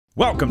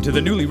Welcome to the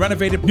newly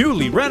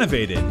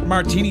renovated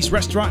Martinis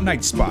Restaurant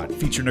Night Spot,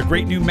 featuring a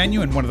great new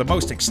menu and one of the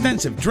most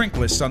extensive drink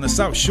lists on the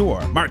South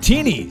Shore.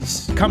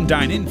 Martinis! Come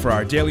dine in for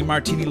our daily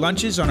martini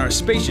lunches on our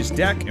spacious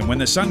deck, and when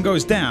the sun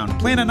goes down,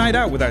 plan a night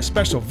out with our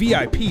special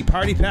VIP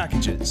party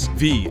packages.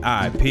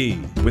 VIP!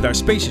 With our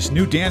spacious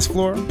new dance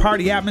floor,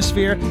 party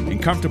atmosphere,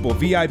 and comfortable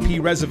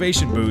VIP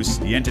reservation booths,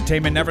 the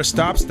entertainment never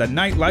stops, the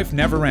nightlife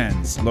never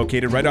ends.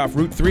 Located right off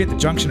Route 3 at the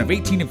junction of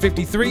 18 and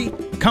 53,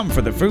 come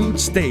for the food,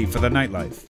 stay for the nightlife.